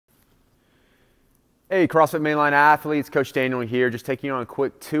Hey, CrossFit Mainline athletes, Coach Daniel here, just taking you on a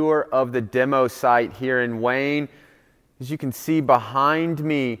quick tour of the demo site here in Wayne. As you can see behind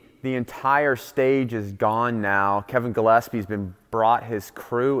me, the entire stage is gone now. Kevin Gillespie's brought his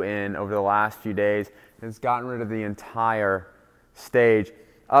crew in over the last few days and has gotten rid of the entire stage.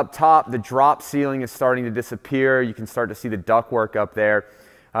 Up top, the drop ceiling is starting to disappear. You can start to see the ductwork up there.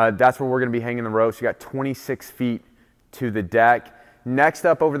 That's where we're going to be hanging the ropes. We got 26 feet to the deck. Next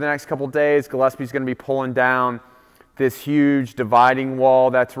up, over the next couple days, Gillespie's going to be pulling down this huge dividing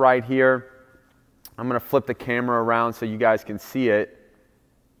wall that's right here. I'm going to flip the camera around so you guys can see it.